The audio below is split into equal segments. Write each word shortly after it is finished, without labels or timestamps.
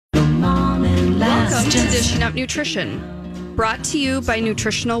Welcome to Dishing Up Nutrition, brought to you by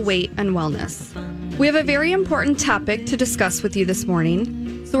Nutritional Weight and Wellness. We have a very important topic to discuss with you this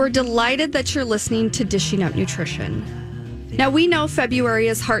morning, so we're delighted that you're listening to Dishing Up Nutrition. Now, we know February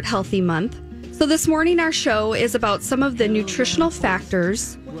is Heart Healthy Month, so this morning our show is about some of the nutritional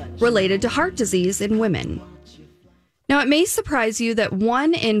factors related to heart disease in women. Now, it may surprise you that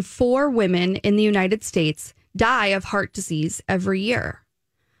 1 in 4 women in the United States die of heart disease every year.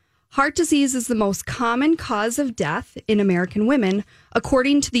 Heart disease is the most common cause of death in American women,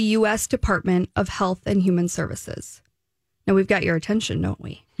 according to the U.S. Department of Health and Human Services. Now, we've got your attention, don't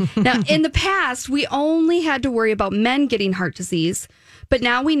we? Now, in the past, we only had to worry about men getting heart disease, but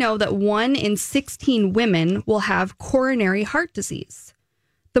now we know that 1 in 16 women will have coronary heart disease.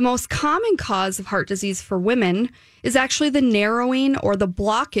 The most common cause of heart disease for women is actually the narrowing or the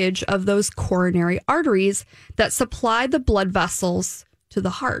blockage of those coronary arteries that supply the blood vessels to the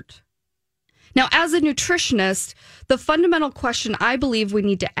heart. Now, as a nutritionist, the fundamental question I believe we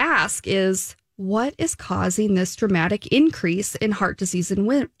need to ask is, what is causing this dramatic increase in heart disease in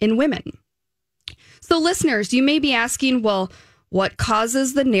women? So listeners, you may be asking, well, what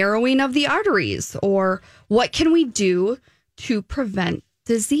causes the narrowing of the arteries? Or what can we do to prevent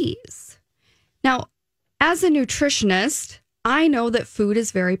disease? Now, as a nutritionist, I know that food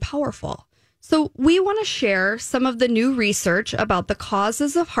is very powerful. So we want to share some of the new research about the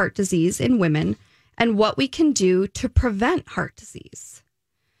causes of heart disease in women and what we can do to prevent heart disease.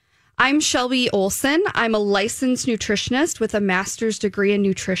 I'm Shelby Olson. I'm a licensed nutritionist with a master's degree in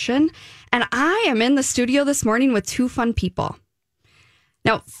nutrition, and I am in the studio this morning with 2 fun people.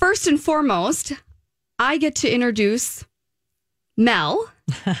 Now, first and foremost, I get to introduce Mel.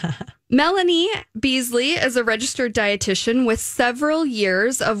 Melanie Beasley is a registered dietitian with several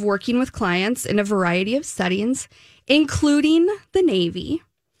years of working with clients in a variety of settings, including the Navy.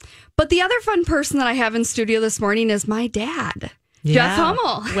 But the other fun person that I have in studio this morning is my dad, Jeff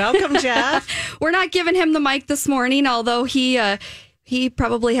Hummel. Welcome, Jeff. We're not giving him the mic this morning, although he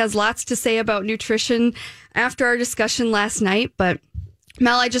probably has lots to say about nutrition after our discussion last night. But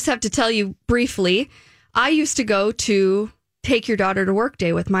Mel, I just have to tell you briefly, I used to go to Take Your Daughter to Work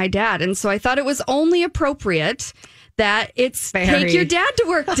Day with my dad. And so I thought it was only appropriate that it's Take Your Dad to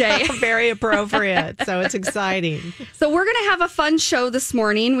Work Day. Very appropriate. So it's exciting. So we're going to have a fun show this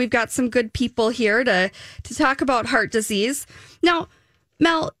morning. We've got some good people here to talk about heart disease. Now,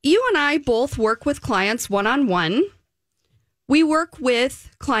 Mel, you and I both work with clients one-on-one. We work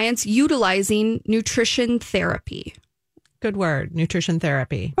with clients utilizing nutrition therapy. Good word, nutrition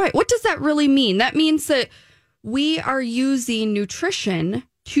therapy. Right. What does that really mean? That means that we are using nutrition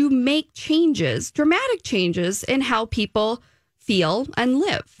to make changes, dramatic changes in how people feel and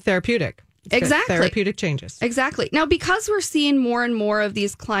live. Therapeutic. Exactly. Therapeutic changes. Exactly. Now, because we're seeing more and more of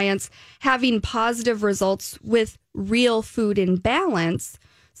these clients having positive results with real food in balance,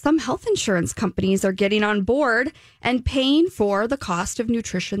 some health insurance companies are getting on board and paying for the cost of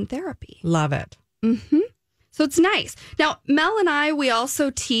nutrition therapy. Love it. Mm-hmm. So it's nice. Now, Mel and I, we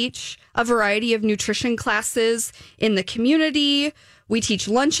also teach a variety of nutrition classes in the community. We teach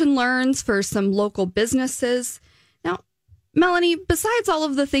lunch and learns for some local businesses. Now, Melanie, besides all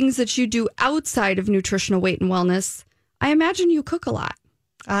of the things that you do outside of nutritional weight and wellness, I imagine you cook a lot.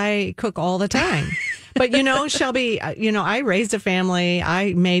 I cook all the time. But, Shelby, I raised a family.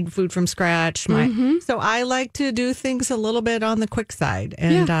 I made food from scratch. So I like to do things a little bit on the quick side.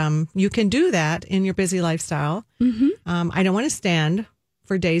 And you can do that in your busy lifestyle. I don't want to stand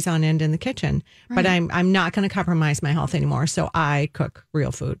for days on end in the kitchen, but I'm not going to compromise my health anymore. So I cook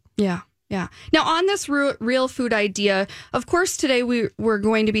real food. Yeah. Yeah. Now, on this real food idea, of course, today we're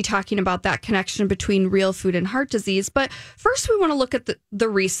going to be talking about that connection between real food and heart disease. But first, we want to look at the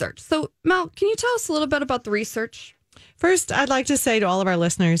research. So, Mel, can you tell us a little bit about the research? First, I'd like to say to all of our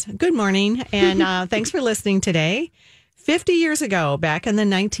listeners, good morning, and thanks for listening today. 50 years ago, back in the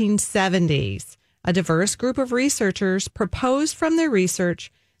 1970s, a diverse group of researchers proposed from their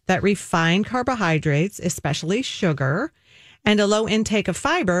research that refined carbohydrates, especially sugar, and a low intake of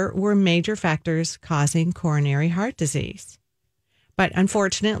fiber were major factors causing coronary heart disease. But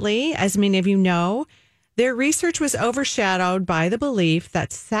unfortunately, as many of you know, their research was overshadowed by the belief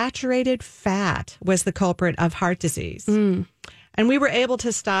that saturated fat was the culprit of heart disease. And we were able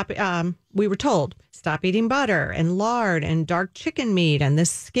to stop, we were told, stop eating butter and lard and dark chicken meat and the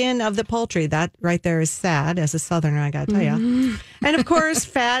skin of the poultry. That right there is sad. As a Southerner, I got to tell you. And of course,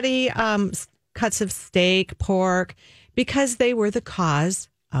 fatty cuts of steak, pork, because they were the cause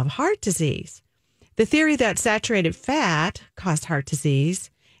of heart disease. The theory that saturated fat caused heart disease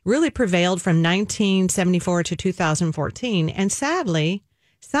really prevailed from 1974 to 2014. And sadly,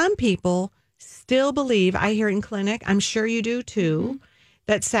 some people still believe, I hear in clinic, I'm sure you do too,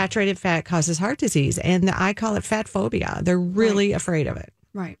 that saturated fat causes heart disease. And I call it fat phobia. They're really afraid of it.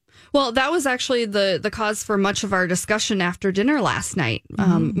 Right. Well, that was actually the cause for much of our discussion after dinner last night.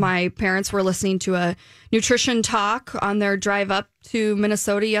 My parents were listening to a nutrition talk on their drive up to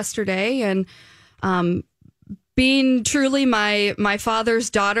Minnesota yesterday. And being truly my father's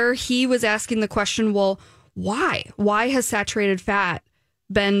daughter, he was asking the question, well, why? Why has saturated fat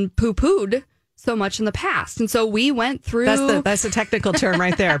been poo-pooed so much in the past? And so we went through... That's the technical term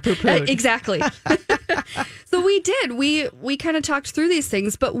right there, poo-pooed. Exactly. So we did. We kind of talked through these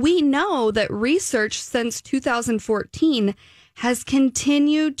things, but we know that research since 2014 has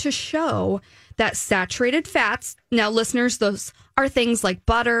continued to show that saturated fats, now listeners, those are things like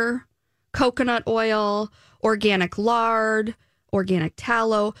butter, coconut oil, organic lard, organic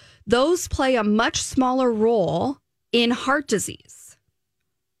tallow, those play a much smaller role in heart disease.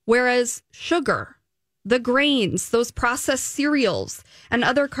 Whereas sugar, the grains, those processed cereals, and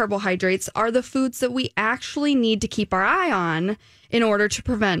other carbohydrates are the foods that we actually need to keep our eye on in order to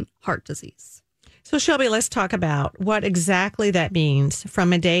prevent heart disease. So, Shelby, let's talk about what exactly that means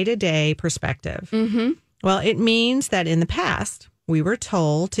from a day-to-day perspective. Well, it means that in the past, we were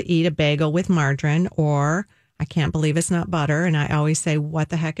told to eat a bagel with margarine, or I can't believe it's not butter. And I always say, what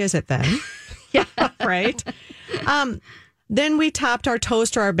the heck is it then? Yeah. Right? Then we topped our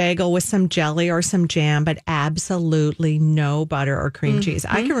toast or our bagel with some jelly or some jam, but absolutely no butter or cream cheese.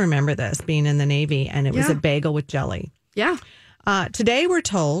 I can remember this being in the Navy, and it was a bagel with jelly. Yeah. Today we're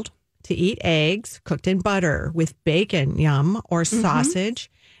told to eat eggs cooked in butter with bacon, yum, or sausage,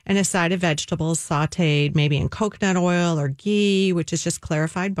 and a side of vegetables sauteed maybe in coconut oil or ghee, which is just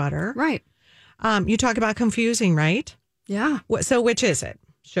clarified butter. Right. You talk about confusing, right? Yeah. So which is it?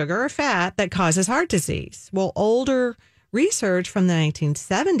 Sugar or fat that causes heart disease? Well, older research from the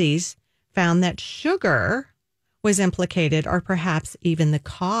 1970s found that sugar was implicated, or perhaps even the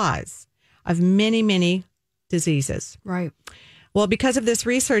cause of many, many diseases. Right. Well, because of this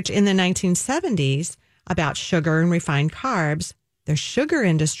research in the 1970s about sugar and refined carbs, the sugar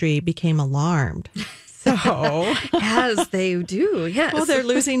industry became alarmed. So, as they do, yes. Well, they're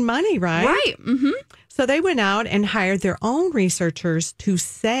losing money, right? Right. So they went out and hired their own researchers to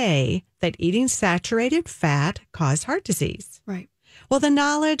say that eating saturated fat caused heart disease. Right. Well, the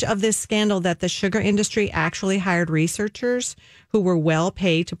knowledge of this scandal that the sugar industry actually hired researchers who were well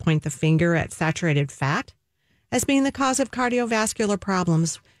paid to point the finger at saturated fat as being the cause of cardiovascular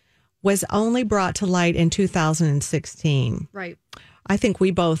problems was only brought to light in 2016. Right. I think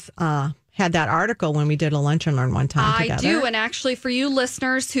we both had that article when we did a lunch and learn one time together. I do. And actually, for you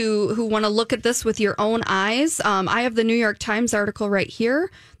listeners who want to look at this with your own eyes, I have the New York Times article right here.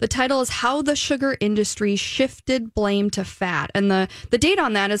 The title is How the Sugar Industry Shifted Blame to Fat. And the date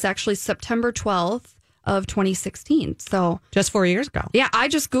on that is actually September 12th of 2016. So just 4 years ago. Yeah, I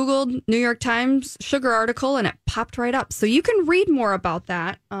just Googled New York Times sugar article and it popped right up. So you can read more about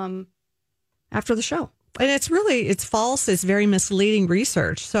that after the show. And it's false. It's very misleading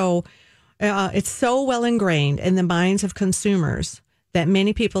research. So it's so well ingrained in the minds of consumers that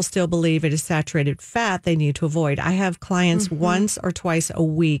many people still believe it is saturated fat they need to avoid. I have clients once or twice a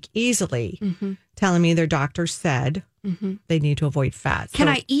week easily telling me their doctor said they need to avoid fat. Can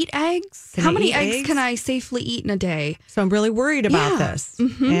I eat eggs? How many eggs can I safely eat in a day? So I'm really worried about this.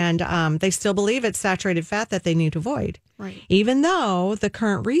 And they still believe it's saturated fat that they need to avoid. Right. Even though the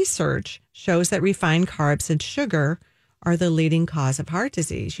current research shows that refined carbs and sugar are the leading cause of heart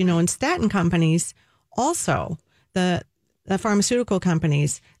disease. You know, and statin companies also, the pharmaceutical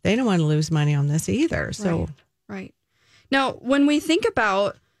companies, they don't want to lose money on this either. So, right. Now, when we think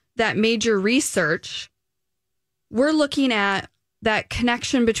about that major research, we're looking at that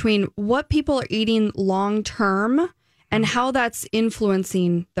connection between what people are eating long term and how that's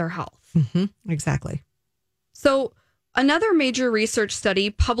influencing their health. Exactly. So another major research study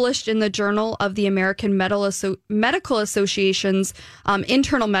published in the Journal of the American Medical Association's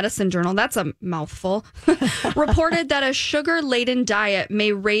Internal Medicine Journal, that's a mouthful, reported that a sugar-laden diet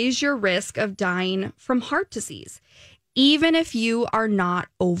may raise your risk of dying from heart disease, even if you are not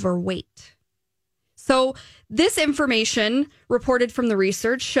overweight. So this information reported from the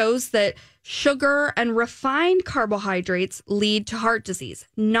research shows that sugar and refined carbohydrates lead to heart disease,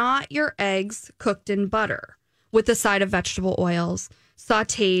 not your eggs cooked in butter with a side of vegetable oils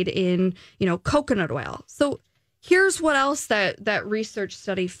sauteed in, coconut oil. So here's what else that research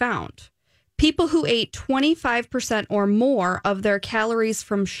study found. People who ate 25% or more of their calories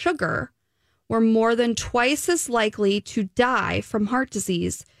from sugar were more than twice as likely to die from heart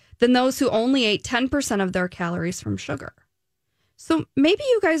disease than those who only ate 10% of their calories from sugar. So maybe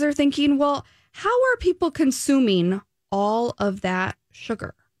you guys are thinking, well, how are people consuming all of that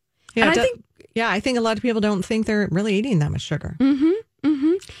sugar? Yeah, and I think a lot of people don't think they're really eating that much sugar.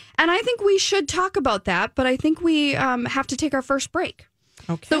 And I think we should talk about that, but I think we have to take our first break.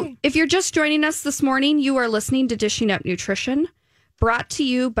 Okay. So if you're just joining us this morning, you are listening to Dishing Up Nutrition, brought to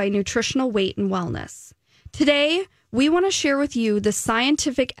you by Nutritional Weight and Wellness. Today, we want to share with you the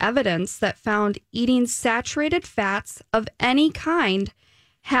scientific evidence that found eating saturated fats of any kind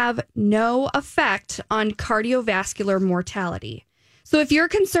have no effect on cardiovascular mortality. So if you're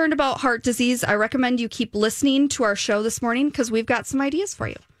concerned about heart disease, I recommend you keep listening to our show this morning because we've got some ideas for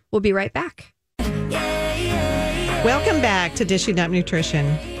you. We'll be right back. Welcome back to Dishing Up Nutrition.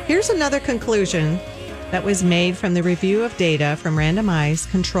 Here's another conclusion that was made from the review of data from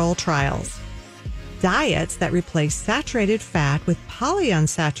randomized control trials. Diets that replace saturated fat with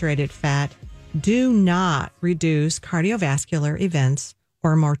polyunsaturated fat do not reduce cardiovascular events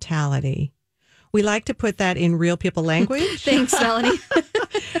or mortality. We like to put that in real people language. Thanks, Melanie.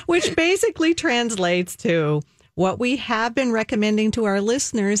 Which basically translates to what we have been recommending to our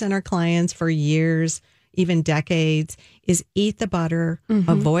listeners and our clients for years, even decades, is eat the butter,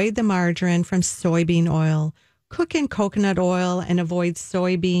 avoid the margarine from soybean oil, cook in coconut oil, and avoid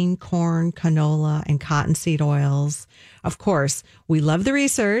soybean, corn, canola, and cottonseed oils. Of course, we love the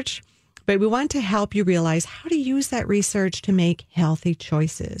research, but we want to help you realize how to use that research to make healthy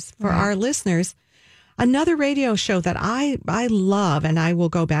choices. For our listeners, another radio show that I love and I will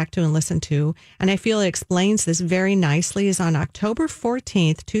go back to and listen to, and I feel it explains this very nicely, is on October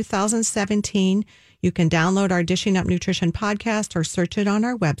 14th, 2017. You can download our Dishing Up Nutrition podcast or search it on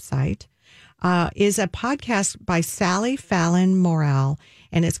our website. Is a podcast by Sally Fallon Morrell,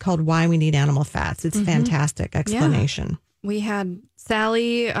 and it's called Why We Need Animal Fats. It's fantastic explanation. Yeah. We had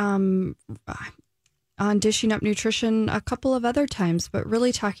Sally on Dishing Up Nutrition a couple of other times, but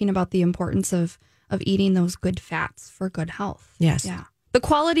really talking about the importance of eating those good fats for good health. Yes. Yeah. The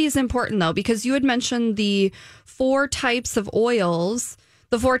quality is important, though, because you had mentioned the 4 types of oils,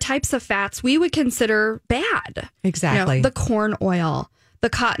 the 4 types of fats we would consider bad. Exactly. You know, the corn oil, the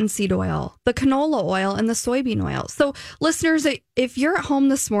cottonseed oil, the canola oil, and the soybean oil. So listeners, if you're at home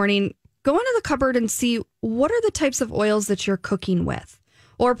this morning, go into the cupboard and see what are the types of oils that you're cooking with.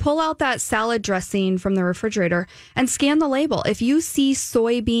 Or pull out that salad dressing from the refrigerator and scan the label. If you see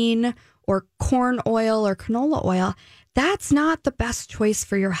soybean or corn oil or canola oil, that's not the best choice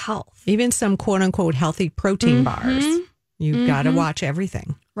for your health. Even some quote unquote healthy protein bars. You've got to watch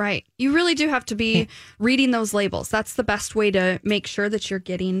everything. Right. You really do have to be reading those labels. That's the best way to make sure that you're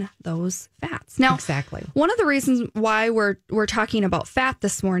getting those fats. Now, exactly. One of the reasons why we're talking about fat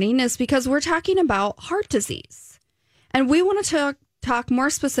this morning is because we're talking about heart disease. And we want to talk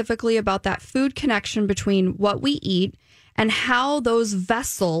more specifically about that food connection between what we eat and how those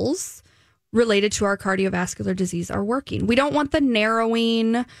vessels related to our cardiovascular disease are working. We don't want the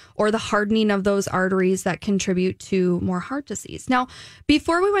narrowing or the hardening of those arteries that contribute to more heart disease. Now,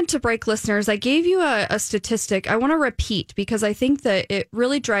 before we went to break, listeners, I gave you a statistic. I want to repeat because I think that it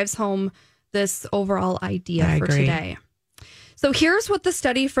really drives home this overall idea for today. So here's what the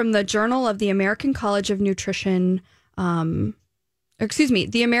study from the Journal of the American College of Nutrition, the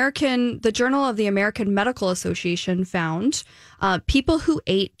Journal of the American Medical Association found. People who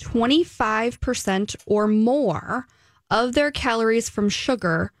ate 25% or more of their calories from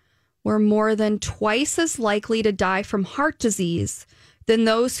sugar were more than twice as likely to die from heart disease than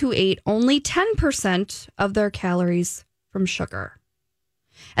those who ate only 10% of their calories from sugar.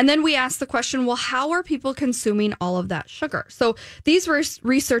 And then we asked the question, well, how are people consuming all of that sugar? So these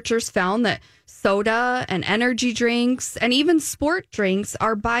researchers found that soda and energy drinks and even sport drinks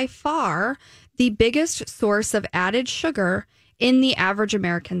are by far the biggest source of added sugar in the average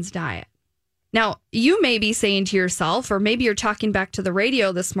American's diet. Now, you may be saying to yourself, or maybe you're talking back to the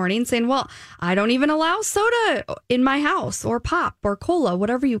radio this morning saying, well, I don't even allow soda in my house or pop or cola,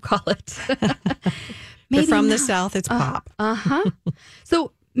 whatever you call it. Maybe from the South, it's pop.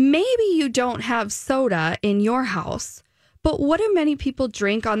 So maybe you don't have soda in your house, but what do many people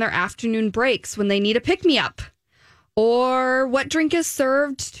drink on their afternoon breaks when they need a pick-me-up? Or what drink is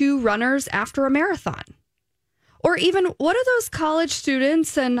served to runners after a marathon? Or even what do those college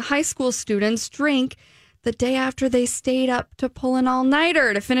students and high school students drink the day after they stayed up to pull an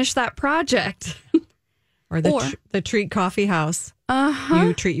all-nighter to finish that project? Or the treat coffee house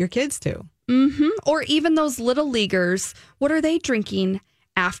you treat your kids to. Or even those little leaguers, what are they drinking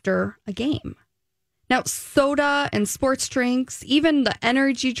after a game? Now, soda and sports drinks, even the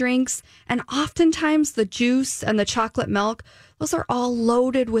energy drinks, and oftentimes the juice and the chocolate milk, those are all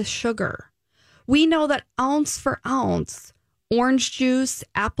loaded with sugar. We know that ounce for ounce, orange juice,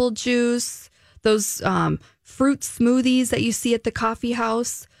 apple juice, those fruit smoothies that you see at the coffee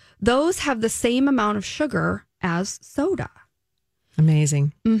house, those have the same amount of sugar as soda.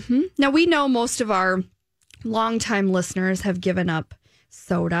 Amazing. Mm-hmm. Now, we know most of our longtime listeners have given up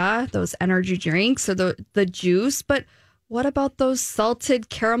soda, those energy drinks, or the juice. But what about those salted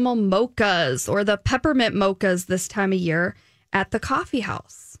caramel mochas or the peppermint mochas this time of year at the coffee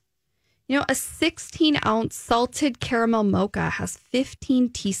house? You know, a 16-ounce salted caramel mocha has 15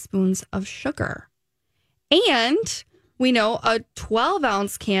 teaspoons of sugar. And we know a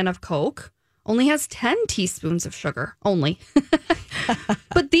 12-ounce can of Coke only has 10 teaspoons of sugar only.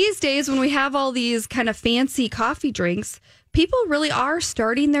 But these days, when we have all these kind of fancy coffee drinks, people really are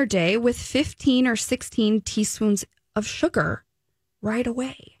starting their day with 15 or 16 teaspoons of sugar right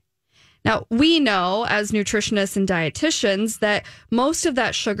away. Now, we know as nutritionists and dietitians that most of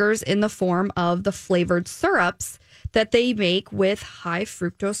that sugar is in the form of the flavored syrups that they make with high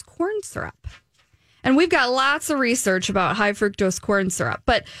fructose corn syrup. And we've got lots of research about high fructose corn syrup,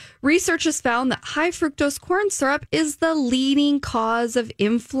 but research has found that high fructose corn syrup is the leading cause of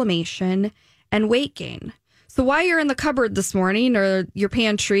inflammation and weight gain. So while you're in the cupboard this morning or your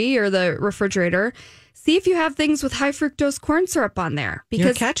pantry or the refrigerator, see if you have things with high fructose corn syrup on there. Because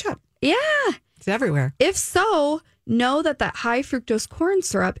your ketchup. Yeah. It's everywhere. If so, know that high fructose corn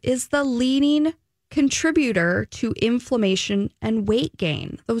syrup is the leading contributor to inflammation and weight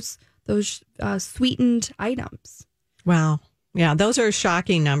gain. Those sweetened items. Wow. Yeah, those are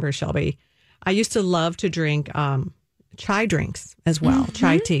shocking numbers, Shelby. I used to love to drink chai drinks as well,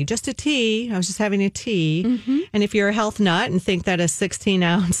 chai tea. Just a tea. I was just having a tea. And if you're a health nut and think that a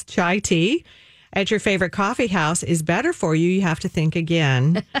 16-ounce chai tea at your favorite coffee house is better for you, you have to think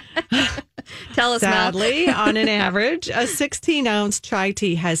again. Tell us, Sadly, on an average, a 16-ounce chai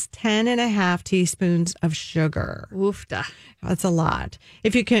tea has 10.5 teaspoons of sugar. Woofda. That's a lot.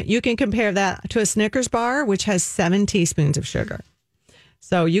 If you can compare that to a Snickers bar, which has 7 teaspoons of sugar.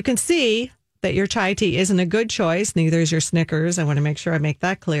 So you can see that your chai tea isn't a good choice. Neither is your Snickers. I want to make sure I make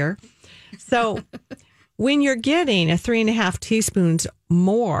that clear. So when you're getting a 3.5 teaspoons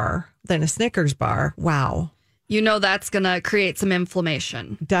more than a Snickers bar, wow. You know that's going to create some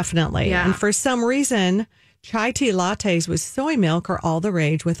inflammation. Definitely. Yeah. And for some reason, chai tea lattes with soy milk are all the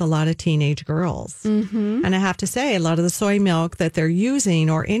rage with a lot of teenage girls. And I have to say, a lot of the soy milk that they're using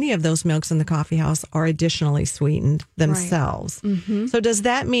or any of those milks in the coffee house are additionally sweetened themselves. Right. So does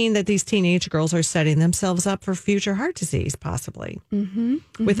that mean that these teenage girls are setting themselves up for future heart disease, possibly?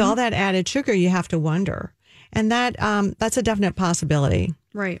 With all that added sugar, you have to wonder. And that's a definite possibility.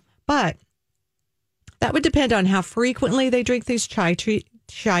 Right. But that would depend on how frequently they drink these chai tea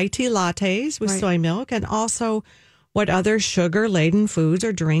lattes with soy milk, and also what other sugar-laden foods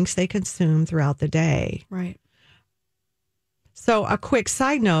or drinks they consume throughout the day. Right. So a quick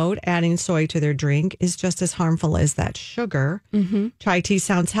side note, adding soy to their drink is just as harmful as that sugar. Chai tea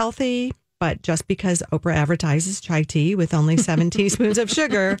sounds healthy, but just because Oprah advertises chai tea with only 7 teaspoons of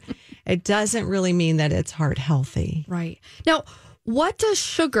sugar, it doesn't really mean that it's heart healthy. Right. Now, what does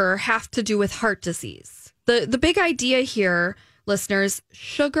sugar have to do with heart disease? The big idea here, listeners,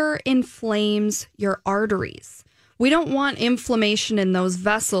 sugar inflames your arteries. We don't want inflammation in those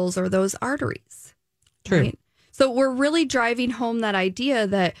vessels or those arteries. True. Right? So we're really driving home that idea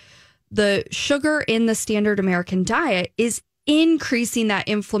that the sugar in the standard American diet is increasing that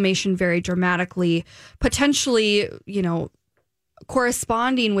inflammation very dramatically, potentially,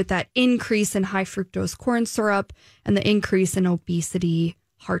 corresponding with that increase in high fructose corn syrup and the increase in obesity,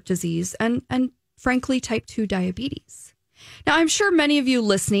 heart disease, and frankly, type 2 diabetes. Now, I'm sure many of you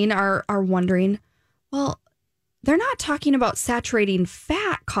listening are wondering, well, they're not talking about saturating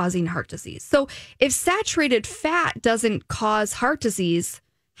fat causing heart disease. So if saturated fat doesn't cause heart disease,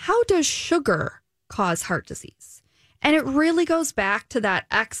 how does sugar cause heart disease? And it really goes back to that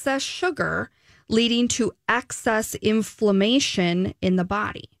excess sugar leading to excess inflammation in the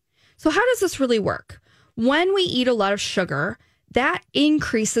body. So how does this really work? When we eat a lot of sugar, that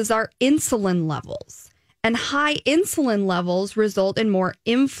increases our insulin levels. And high insulin levels result in more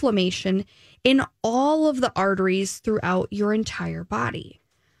inflammation in all of the arteries throughout your entire body.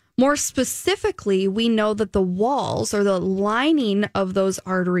 More specifically, we know that the walls or the lining of those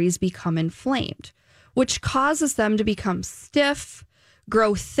arteries become inflamed, which causes them to become stiff,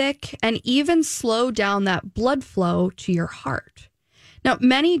 grow thick, and even slow down that blood flow to your heart. Now,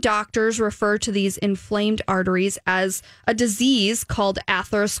 many doctors refer to these inflamed arteries as a disease called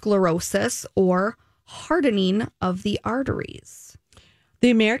atherosclerosis or hardening of the arteries. The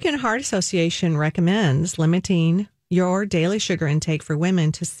American Heart Association recommends limiting your daily sugar intake for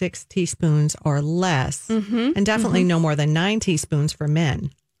women to 6 teaspoons or less, and definitely no more than 9 teaspoons for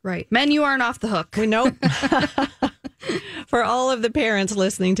men. Right. Men, you aren't off the hook. Nope. For all of the parents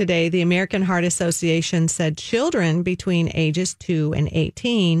listening today, the American Heart Association said children between ages 2 and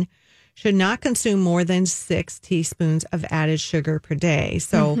 18 should not consume more than 6 teaspoons of added sugar per day.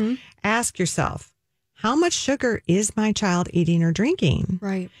 So ask yourself, how much sugar is my child eating or drinking?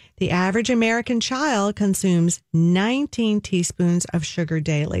 Right. The average American child consumes 19 teaspoons of sugar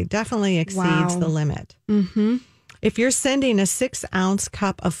daily. Definitely exceeds the limit. If you're sending a 6-ounce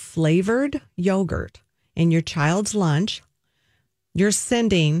cup of flavored yogurt in your child's lunch, you're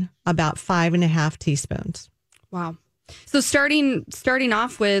sending about 5.5 teaspoons. Wow. So starting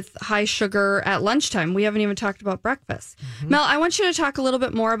off with high sugar at lunchtime, we haven't even talked about breakfast. Mel, I want you to talk a little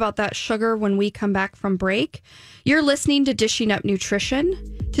bit more about that sugar when we come back from break. You're listening to Dishing Up Nutrition.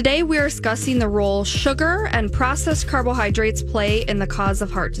 Today we are discussing the role sugar and processed carbohydrates play in the cause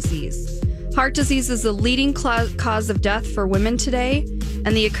of heart disease. Heart disease is the leading cause of death for women today,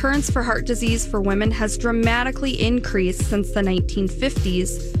 and the occurrence for heart disease for women has dramatically increased since the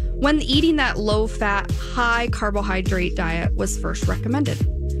 1950s, when eating that low-fat, high-carbohydrate diet was first recommended.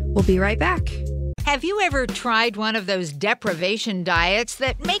 We'll be right back. Have you ever tried one of those deprivation diets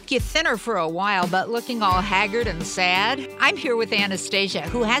that make you thinner for a while but looking all haggard and sad? I'm here with Anastasia,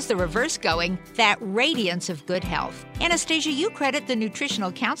 who has the reverse going, that radiance of good health. Anastasia, you credit the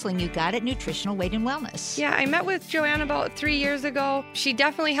nutritional counseling you got at Nutritional Weight and Wellness. Yeah, I met with Joanne about 3 years ago. She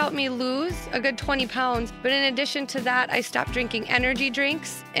definitely helped me lose a good 20 pounds. But in addition to that, I stopped drinking energy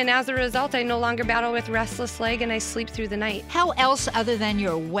drinks. And as a result, I no longer battle with restless leg and I sleep through the night. How else, other than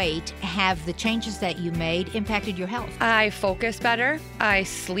your weight, have the changes that you made impacted your health? I focus better. I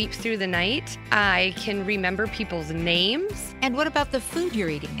sleep through the night. I can remember people's names. And what about the food you're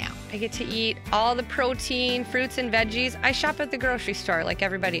eating now? I get to eat all the protein, fruits, and veggies. I shop at the grocery store like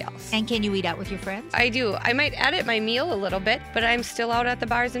everybody else. And can you eat out with your friends? I do. I might edit my meal a little bit, but I'm still out at the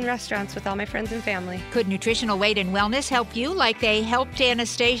bars and restaurants with all my friends and family. Could Nutritional Weight and Wellness help you like they helped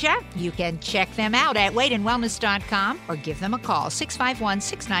Anastasia? You can check them out at weightandwellness.com or give them a call,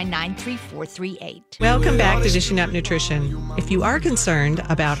 651-699-3438. Welcome back to Dishing Up Nutrition. If you are concerned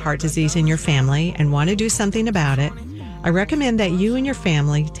about heart disease in your family and want to do something about it, I recommend that you and your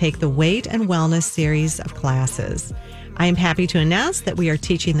family take the Weight and Wellness series of classes. I am happy to announce that we are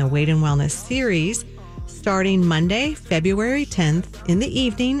teaching the Weight and Wellness series starting Monday, February 10th in the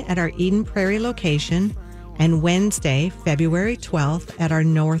evening at our Eden Prairie location and Wednesday, February 12th at our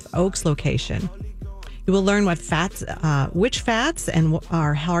North Oaks location. You will learn what fats, which fats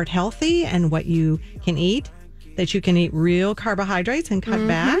are heart healthy and what you can eat, that you can eat real carbohydrates and cut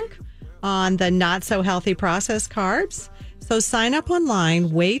back on the not so healthy processed carbs. So sign up online,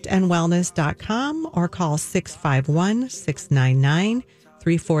 weightandwellness.com, or call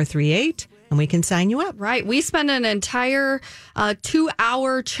 651-699-3438 and we can sign you up. Right. We spend an entire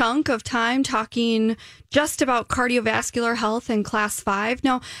 2-hour chunk of time talking just about cardiovascular health in class 5.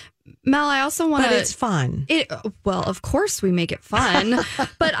 Now, Mel, I also want to... But it's fun. Well, of course we make it fun.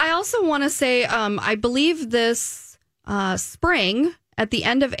 But I also want to say, I believe this spring, at the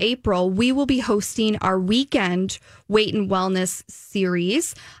end of April, we will be hosting our weekend Weight and Wellness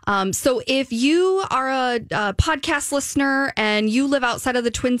series. So if you are a podcast listener and you live outside of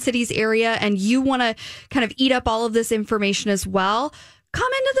the Twin Cities area and you want to kind of eat up all of this information as well, come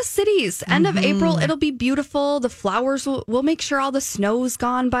into the cities. End of April, it'll be beautiful. The flowers we'll make sure all the snow's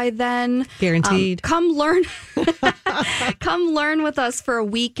gone by then. Guaranteed. Come learn with us for a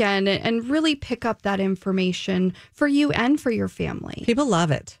weekend and really pick up that information for you and for your family. People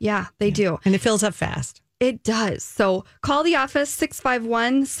love it. Yeah, they do. And it fills up fast. It does. So call the office,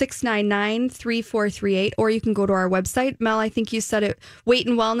 651-699-3438, or you can go to our website. Mel, I think you said it,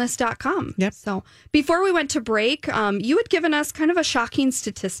 weightandwellness.com. Yep. So before we went to break, you had given us kind of a shocking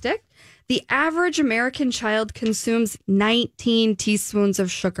statistic. The average American child consumes 19 teaspoons of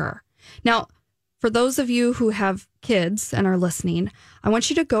sugar. Now, for those of you who have kids and are listening, I want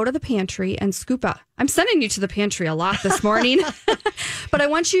you to go to the pantry and scoop out. I'm sending you to the pantry a lot this morning, but I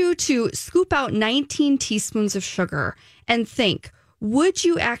want you to scoop out 19 teaspoons of sugar and think, would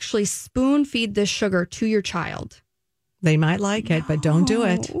you actually spoon feed this sugar to your child? They might like it, but don't do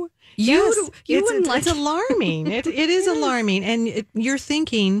it. You wouldn't like it's alarming. It is alarming. And you're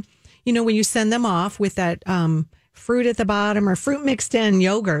thinking, when you send them off with that fruit at the bottom or fruit mixed in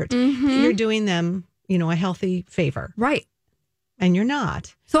yogurt, you're doing them, a healthy favor. Right. And you're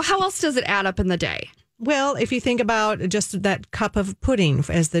not. So how else does it add up in the day? Well, if you think about just that cup of pudding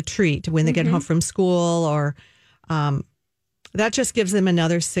as the treat when they get home from school, or that just gives them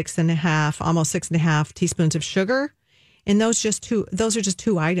another 6.5, almost 6.5 teaspoons of sugar. And those are just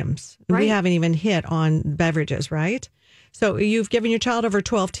two items. Right. We haven't even hit on beverages, right? So you've given your child over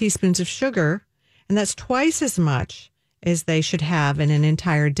 12 teaspoons of sugar, and that's twice as much as they should have in an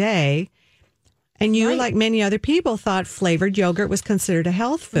entire day. And you, like many other people, thought flavored yogurt was considered a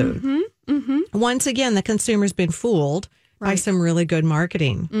health food. Mm-hmm. Mm-hmm. Once again, the consumer's been fooled by some really good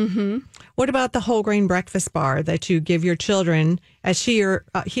marketing. Mm-hmm. What about the whole grain breakfast bar that you give your children as he or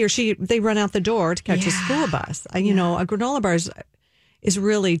she, they run out the door to catch a school bus? You know, a granola bar is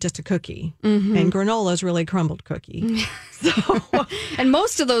really just a cookie, and granola is really a crumbled cookie. And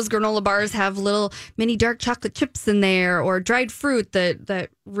most of those granola bars have little mini dark chocolate chips in there or dried fruit that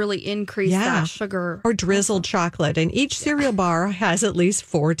really increase that sugar. Or drizzled chocolate. And each cereal bar has at least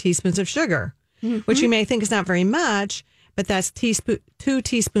 4 teaspoons of sugar, which you may think is not very much, but that's 2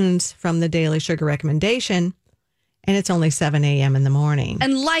 teaspoons from the daily sugar recommendation. And it's only 7 a.m. in the morning.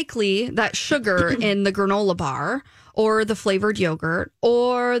 And likely that sugar in the granola bar or the flavored yogurt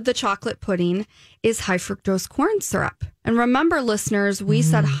or the chocolate pudding is high fructose corn syrup. And remember, listeners, we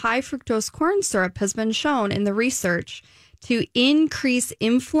said high fructose corn syrup has been shown in the research to increase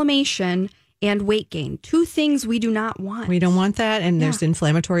inflammation and weight gain. 2 things we do not want. We don't want that. And there's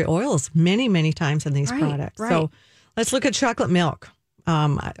inflammatory oils many, many times in these products. Right. So let's look at chocolate milk.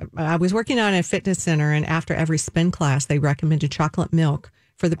 I was working on a fitness center, and after every spin class, they recommended chocolate milk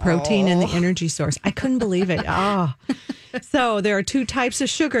for the protein and the energy source. I couldn't believe it. So there are 2 types of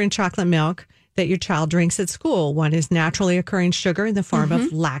sugar in chocolate milk that your child drinks at school. One is naturally occurring sugar in the form of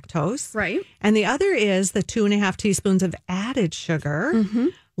lactose. Right. And the other is the 2.5 teaspoons of added sugar.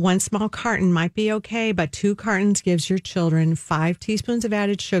 1 small carton might be okay, but 2 cartons gives your children 5 teaspoons of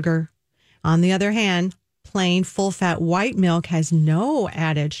added sugar. On the other hand, plain full-fat white milk has no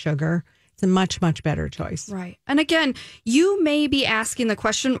added sugar. It's a much, much better choice. Right. And again, you may be asking the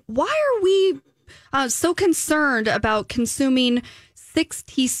question, why are we so concerned about consuming 6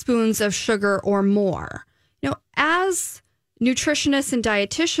 teaspoons of sugar or more? You know, as nutritionists and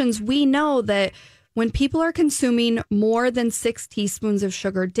dietitians, we know that when people are consuming more than 6 teaspoons of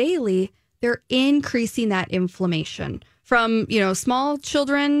sugar daily, they're increasing that inflammation from, small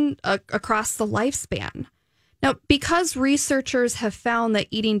children across the lifespan. Now, because researchers have found that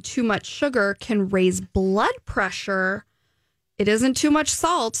eating too much sugar can raise blood pressure, it isn't too much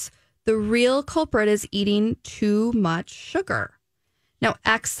salt. The real culprit is eating too much sugar. Now,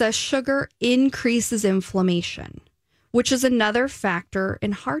 excess sugar increases inflammation, which is another factor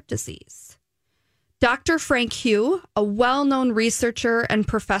in heart disease. Dr. Frank Hugh, a well-known researcher and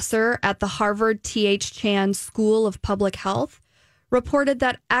professor at the Harvard T.H. Chan School of Public Health, reported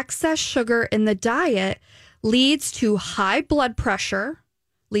that excess sugar in the diet leads to high blood pressure,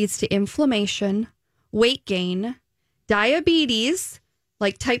 leads to inflammation, weight gain, diabetes,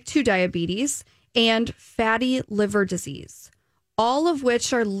 like type 2 diabetes, and fatty liver disease, all of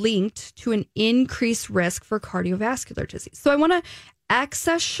which are linked to an increased risk for cardiovascular disease. So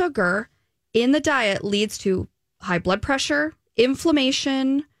excess sugar in the diet leads to high blood pressure,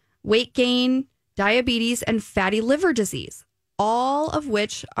 inflammation, weight gain, diabetes, and fatty liver disease, all of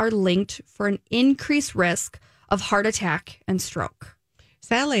which are linked for an increased risk of heart attack and stroke.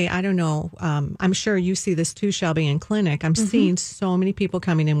 Sadly, I don't know. I'm sure you see this too, Shelby, in clinic. I'm seeing so many people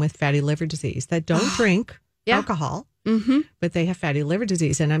coming in with fatty liver disease that don't drink alcohol, but they have fatty liver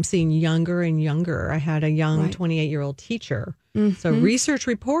disease. And I'm seeing younger and younger. I had a young 28-year-old teacher. So research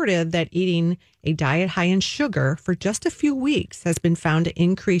reported that eating a diet high in sugar for just a few weeks has been found to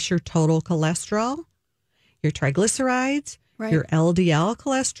increase your total cholesterol, your triglycerides, your LDL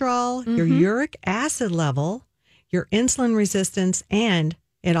cholesterol, your uric acid level, your insulin resistance, and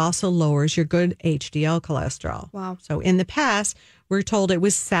it also lowers your good HDL cholesterol. Wow. So in the past, we're told it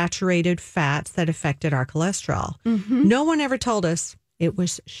was saturated fats that affected our cholesterol. No one ever told us it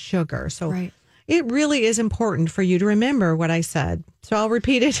was sugar. So it really is important for you to remember what I said. So I'll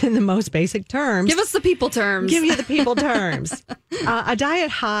repeat it in the most basic terms. Give us the people terms. Give you the people terms. A diet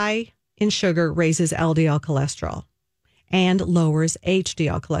high in sugar raises LDL cholesterol and lowers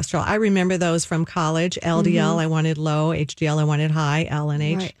HDL cholesterol. I remember those from college. LDL, I wanted low. HDL, I wanted high. L and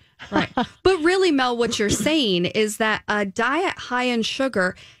H. Right. But really, Mel, what you're saying is that a diet high in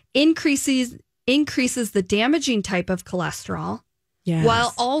sugar increases the damaging type of cholesterol,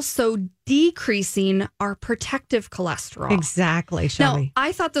 while also decreasing our protective cholesterol. Exactly, Shelby. Now,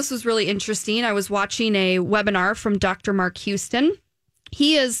 I thought this was really interesting. I was watching a webinar from Dr. Mark Houston.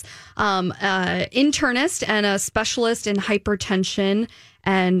 He is an internist and a specialist in hypertension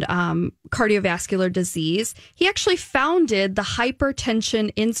and cardiovascular disease. He actually founded the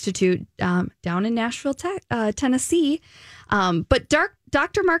Hypertension Institute down in Nashville, Tennessee. But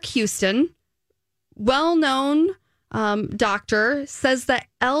Dr. Mark Houston, well-known doctor says that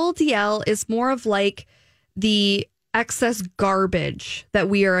LDL is more of like the excess garbage that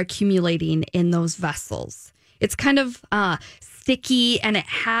we are accumulating in those vessels. It's kind of sticky, and it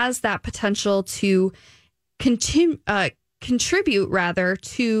has that potential to contribute rather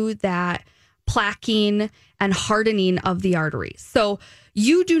to that plaquing and hardening of the arteries. So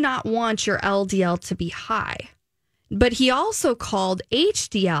you do not want your LDL to be high. But he also called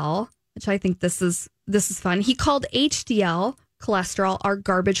HDL, which I think this is fun. He called HDL cholesterol our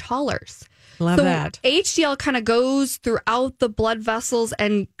garbage haulers. Love that. HDL kind of goes throughout the blood vessels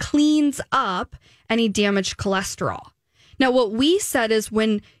and cleans up any damaged cholesterol. Now, what we said is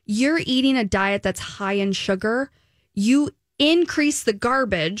when you're eating a diet that's high in sugar, you increase the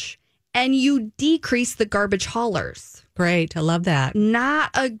garbage and you decrease the garbage haulers. Great. I love that. Not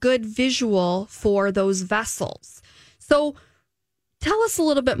a good visual for those vessels. So tell us a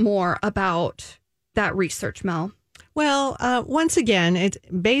little bit more about that research, Mel. Well, once again, it's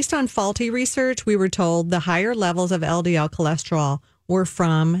based on faulty research. We were told the higher levels of LDL cholesterol were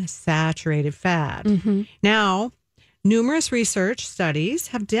from saturated fat. Mm-hmm. Now, numerous research studies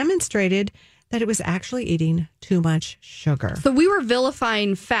have demonstrated that it was actually eating too much sugar. So we were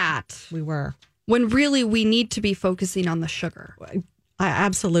vilifying fat. We were. When really we need to be focusing on the sugar.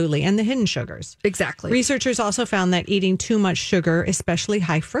 Absolutely. And the hidden sugars. Exactly. Researchers also found that eating too much sugar, especially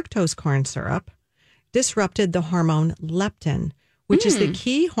high fructose corn syrup, disrupted the hormone leptin, which is the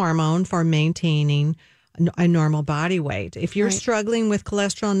key hormone for maintaining a normal body weight. If you're struggling with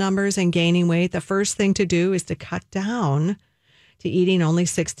cholesterol numbers and gaining weight, the first thing to do is to cut down to eating only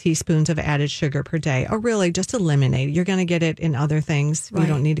 6 teaspoons of added sugar per day, or really just eliminate it. You're going to get it in other things. You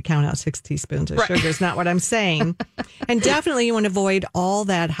don't need to count out 6 teaspoons of sugar. Is not what I'm saying. And definitely you want to avoid all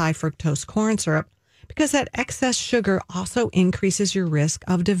that high fructose corn syrup, because that excess sugar also increases your risk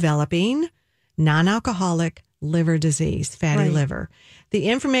of developing non-alcoholic liver disease, fatty liver. The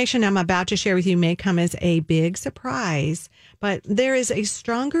information I'm about to share with you may come as a big surprise, but there is a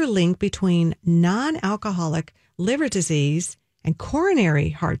stronger link between non-alcoholic liver disease and coronary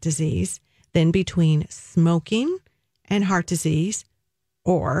heart disease than between smoking and heart disease,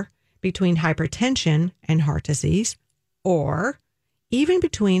 or between hypertension and heart disease, or even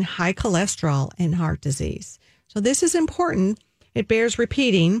between high cholesterol and heart disease. So this is important. It bears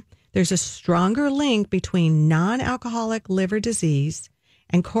repeating. There's a stronger link between non-alcoholic liver disease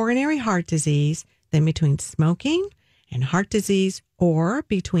and coronary heart disease than between smoking and heart disease, or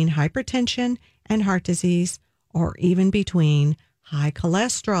between hypertension and heart disease, or even between high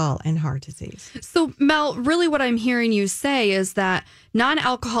cholesterol and heart disease. So, Mel, really what I'm hearing you say is that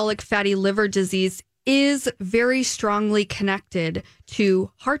non-alcoholic fatty liver disease is very strongly connected to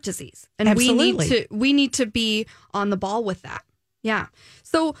heart disease. And Absolutely. we need to be on the ball with that. Yeah.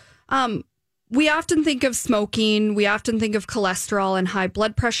 So, we often think of smoking, we often think of cholesterol and high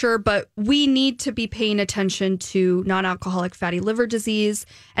blood pressure, but we need to be paying attention to non-alcoholic fatty liver disease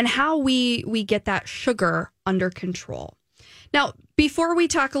and how we get that sugar under control. Now, before we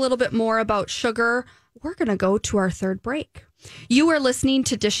talk a little bit more about sugar, we're going to go to our third break. You are listening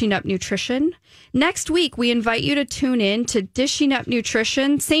to Dishing Up Nutrition. Next week, we invite you to tune in to Dishing Up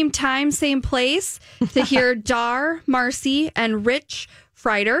Nutrition, same time, same place, to hear Dar, Marcy, and Rich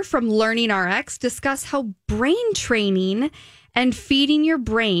Frieder from Learning RX discuss how brain training and feeding your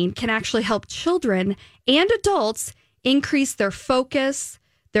brain can actually help children and adults increase their focus,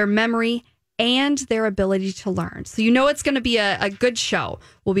 their memory, and their ability to learn. So you know it's going to be a good show.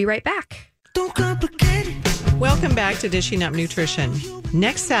 We'll be right back. Don't complicate it. Welcome back to Dishing Up Nutrition.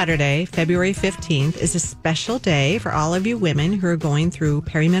 Next Saturday, February 15th, is a special day for all of you women who are going through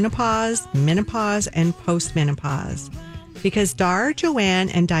perimenopause, menopause, and postmenopause. Because Dar, Joanne,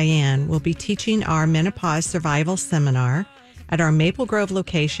 and Diane will be teaching our menopause survival seminar at our Maple Grove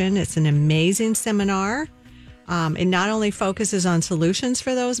location. It's an amazing seminar. It not only focuses on solutions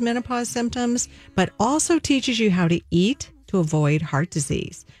for those menopause symptoms, but also teaches you how to eat to avoid heart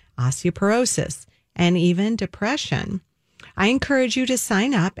disease, osteoporosis, and even depression. I encourage you to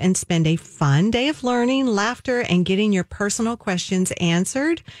sign up and spend a fun day of learning, laughter, and getting your personal questions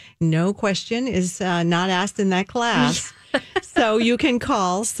answered. No question is not asked in that class. So you can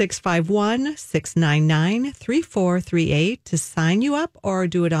call 651-699-3438 to sign you up, or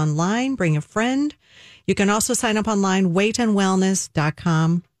do it online. Bring a friend. You can also sign up online,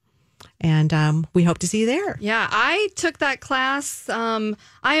 weightandwellness.com. And we hope to see you there. Yeah, I took that class. I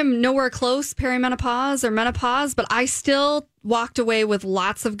am nowhere close perimenopause or menopause, but I still walked away with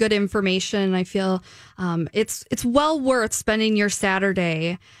lots of good information. I feel it's well worth spending your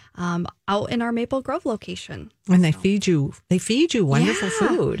Saturday out in our Maple Grove location. And they feed you wonderful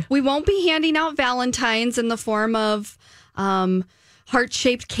food. We won't be handing out Valentines in the form of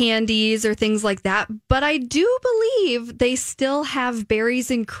heart-shaped candies or things like that, but I do believe they still have berries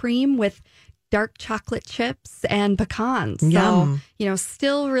and cream with dark chocolate chips and pecans. Yum. So,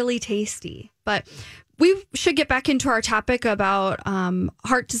 still really tasty. But we should get back into our topic about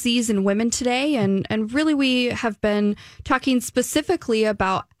heart disease in women today. And really, we have been talking specifically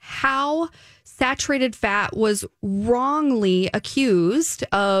about how saturated fat was wrongly accused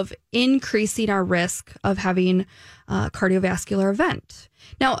of increasing our risk of having a cardiovascular event.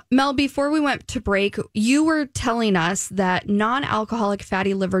 Now, Mel, before we went to break, you were telling us that non-alcoholic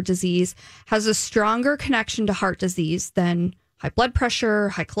fatty liver disease has a stronger connection to heart disease than high blood pressure,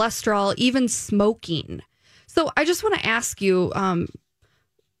 high cholesterol, even smoking. So I just want to ask you,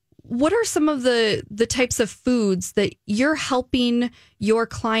 what are some of the types of foods that you're helping your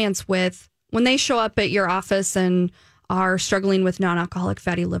clients with when they show up at your office and are struggling with non-alcoholic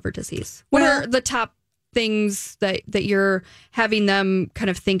fatty liver disease? What are the top things that you're having them kind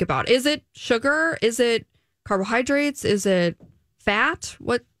of think about? Is it sugar? Is it carbohydrates? Is it fat?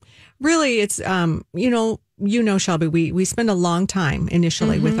 What? Really, it's, Shelby, we spend a long time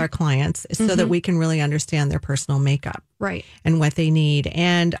initially with our clients so that we can really understand their personal makeup. Right. And what they need.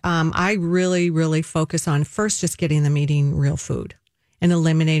 And I really, really focus on first just getting them eating real food and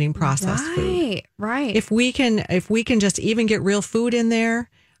eliminating processed food. Right. If we can just even get real food in there,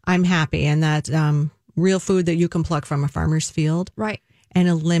 I'm happy. And that real food that you can pluck from a farmer's field. Right. And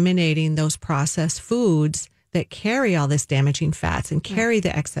eliminating those processed foods that carry all this damaging fats and carry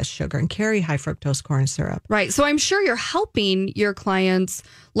the excess sugar and carry high fructose corn syrup. Right. So I'm sure you're helping your clients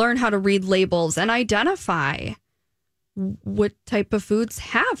learn how to read labels and identify what type of foods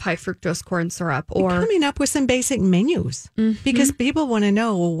have high fructose corn syrup, or coming up with some basic menus because people want to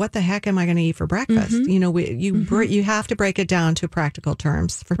know, well, what the heck am I going to eat for breakfast? You have to break it down to practical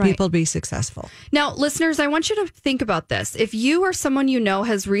terms for people to be successful. Now, listeners, I want you to think about this. If you or someone you know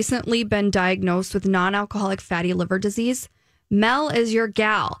has recently been diagnosed with non-alcoholic fatty liver disease, Mel is your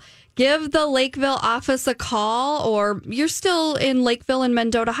gal. Give the Lakeville office a call, or you're still in Lakeville and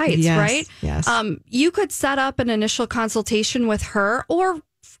Mendota Heights, right? Yes. You could set up an initial consultation with her, or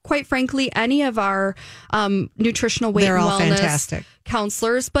quite frankly, any of our nutritional weight and wellness fantastic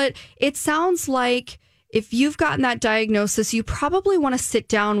counselors. But it sounds like if you've gotten that diagnosis, you probably want to sit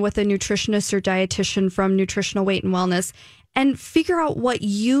down with a nutritionist or dietitian from Nutritional Weight and Wellness and figure out what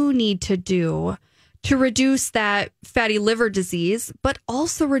you need to do to reduce that fatty liver disease, but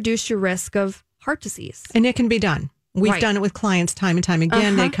also reduce your risk of heart disease. And it can be done. We've done it with clients time and time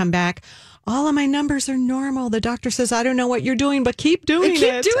again. They come back, all of my numbers are normal. The doctor says, I don't know what you're doing, but keep doing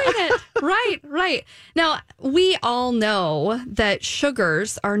it. Keep doing it. Right. Now, we all know that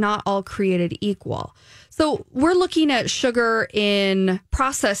sugars are not all created equal. So we're looking at sugar in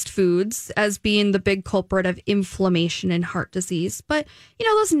processed foods as being the big culprit of inflammation and heart disease. But,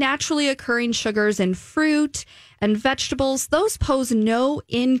 those naturally occurring sugars in fruit and vegetables, those pose no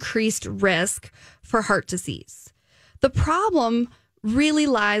increased risk for heart disease. The problem really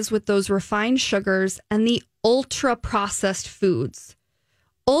lies with those refined sugars and the ultra-processed foods.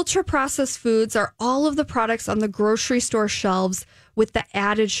 Ultra-processed foods are all of the products on the grocery store shelves with the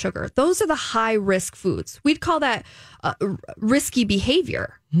added sugar. Those are the high-risk foods. We'd call that risky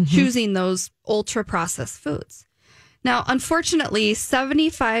behavior, choosing those ultra-processed foods. Now, unfortunately,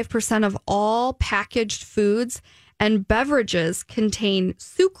 75% of all packaged foods and beverages contain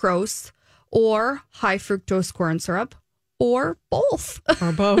sucrose or high fructose corn syrup, or both.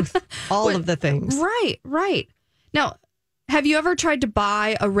 Or both. All of the things. Right. Now, have you ever tried to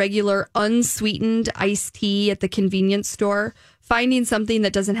buy a regular unsweetened iced tea at the convenience store, finding something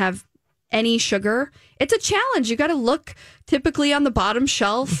that doesn't have any sugar? It's a challenge. You got to look typically on the bottom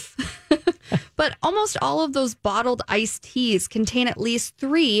shelf. But almost all of those bottled iced teas contain at least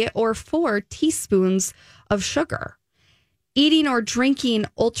 3 or 4 teaspoons of sugar. Eating or drinking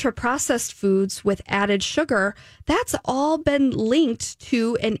ultra-processed foods with added sugar, that's all been linked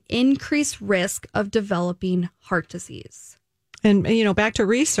to an increased risk of developing heart disease. And, back to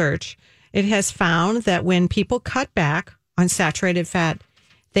research, it has found that when people cut back on saturated fat,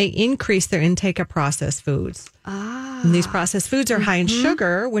 they increase their intake of processed foods. And these processed foods are high in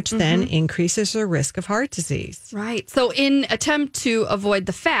sugar, which then increases their risk of heart disease. Right. So in attempt to avoid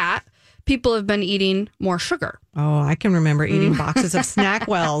the fat, people have been eating more sugar. Oh, I can remember eating boxes of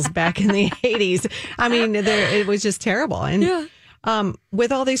Snackwells back in the 80s. I mean, it was just terrible. And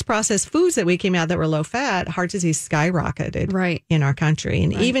with all these processed foods that we came out that were low fat, heart disease skyrocketed in our country.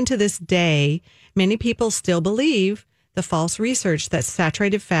 And even to this day, many people still believe the false research that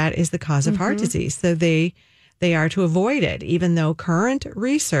saturated fat is the cause of heart disease. So they are to avoid it, even though current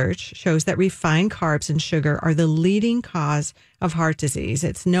research shows that refined carbs and sugar are the leading cause of heart disease.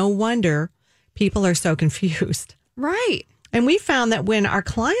 It's no wonder people are so confused. Right. And we found that when our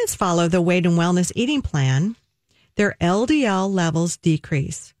clients follow the weight and wellness eating plan, their LDL levels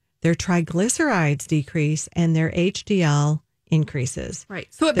decrease, their triglycerides decrease, and their HDL increases. Right.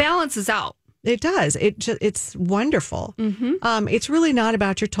 So it balances out. It does. It's wonderful. It's really not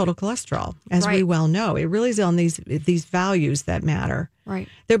about your total cholesterol, as we well know. It really is on these values that matter. Right.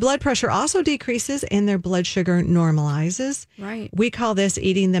 Their blood pressure also decreases and their blood sugar normalizes. Right. We call this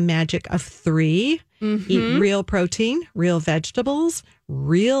eating the magic of 3. Eat real protein, real vegetables,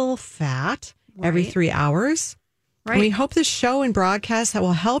 real fat every 3 hours. Right. And we hope this show and broadcast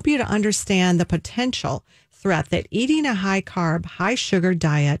will help you to understand the potential threat that eating a high carb, high sugar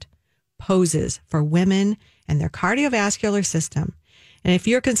diet poses for women and their cardiovascular system. And if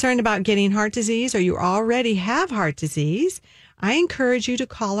you're concerned about getting heart disease or you already have heart disease, I encourage you to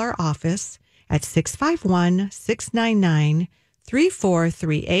call our office at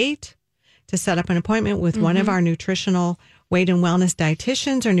 651-699-3438 to set up an appointment with one of our nutritional weight and wellness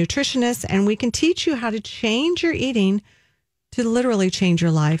dietitians or nutritionists, and we can teach you how to change your eating to literally change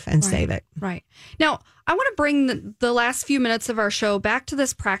your life and save it. Right. Now, I want to bring the last few minutes of our show back to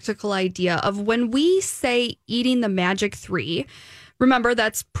this practical idea of when we say eating the magic 3, remember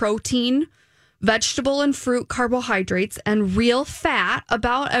that's protein, vegetable and fruit carbohydrates, and real fat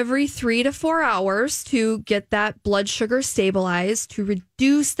about every 3 to 4 hours to get that blood sugar stabilized, to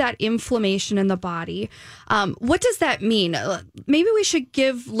reduce that inflammation in the body. What does that mean? Maybe we should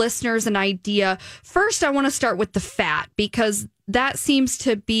give listeners an idea. First, I want to start with the fat, because that seems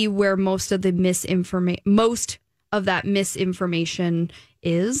to be where most of that misinformation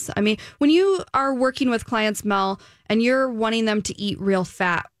is. I mean, when you are working with clients, Mel, and you're wanting them to eat real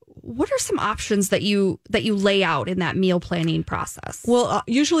fat, what are some options that you lay out in that meal planning process? Well,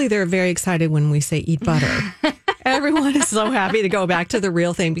 usually they're very excited when we say eat butter. Everyone is so happy to go back to the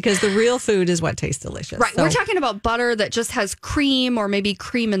real thing because the real food is what tastes delicious. Right. So, we're talking about butter that just has cream or maybe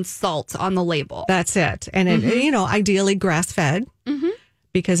cream and salt on the label. That's it. And, it, ideally grass-fed.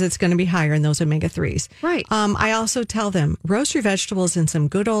 Because it's going to be higher in those omega-3s. Right. I also tell them, roast your vegetables in some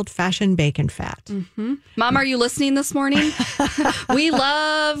good old-fashioned bacon fat. Mom, are you listening this morning? We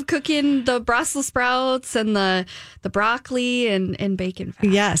love cooking the Brussels sprouts and the broccoli and bacon fat.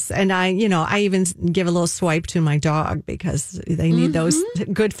 Yes. And I even give a little swipe to my dog because they need those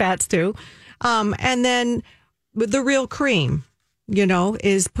good fats too. And then with the real cream,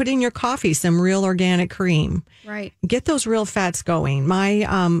 is put in your coffee some real organic cream. Right. Get those real fats going. My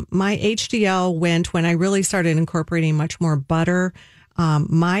HDL went when I really started incorporating much more butter.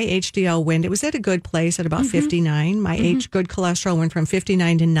 My HDL went, it was at a good place at about 59. My good cholesterol went from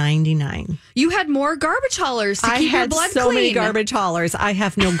 59 to 99. You had more garbage haulers to keep your blood I had so clean. many garbage haulers. I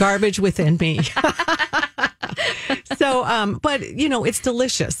have no garbage within me. So, but it's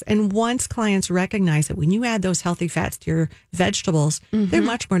delicious. And once clients recognize that when you add those healthy fats to your vegetables, they're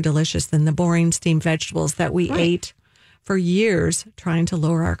much more delicious than the boring steamed vegetables that we ate for years trying to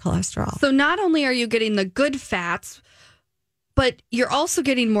lower our cholesterol. So not only are you getting the good fats, but you're also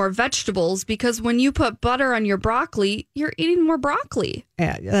getting more vegetables because when you put butter on your broccoli, you're eating more broccoli.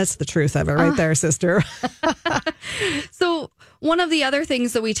 Yeah, that's the truth of it right there, sister. So one of the other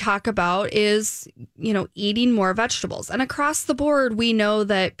things that we talk about is, eating more vegetables. And across the board, we know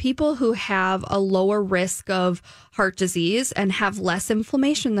that people who have a lower risk of heart disease and have less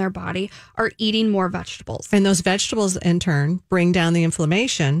inflammation in their body are eating more vegetables. And those vegetables, in turn, bring down the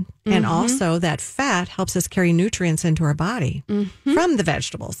inflammation. And also that fat helps us carry nutrients into our body from the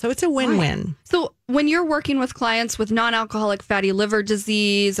vegetables. So it's a win-win. Right. So when you're working with clients with non-alcoholic fatty liver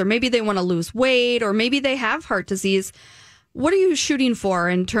disease, or maybe they want to lose weight, or maybe they have heart disease, what are you shooting for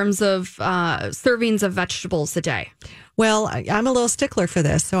in terms of servings of vegetables a day? Well, I'm a little stickler for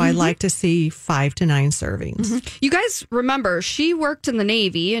this, so I like to see 5 to 9 servings. You guys remember, she worked in the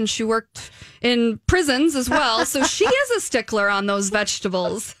Navy and she worked in prisons as well, so she is a stickler on those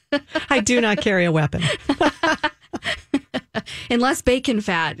vegetables. I do not carry a weapon. Unless bacon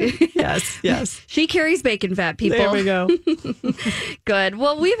fat. Yes. She carries bacon fat, people. There we go. Good.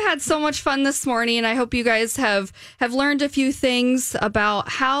 Well, we've had so much fun this morning, and I hope you guys have learned a few things about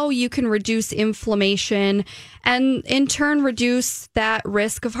how you can reduce inflammation and in turn reduce that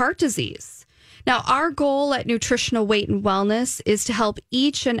risk of heart disease. Now, our goal at Nutritional Weight and Wellness is to help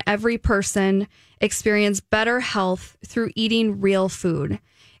each and every person experience better health through eating real food.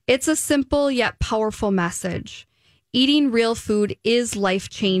 It's a simple yet powerful message. Eating real food is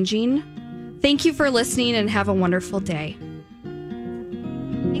life-changing. Thank you for listening and have a wonderful day.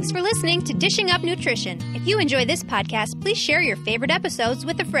 Thanks for listening to Dishing Up Nutrition. If you enjoy this podcast, please share your favorite episodes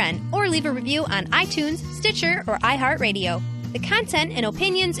with a friend or leave a review on iTunes, Stitcher, or iHeartRadio. The content and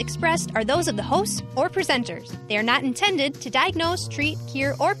opinions expressed are those of the hosts or presenters. They are not intended to diagnose, treat,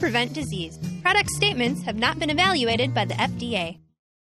 cure, or prevent disease. Product statements have not been evaluated by the FDA.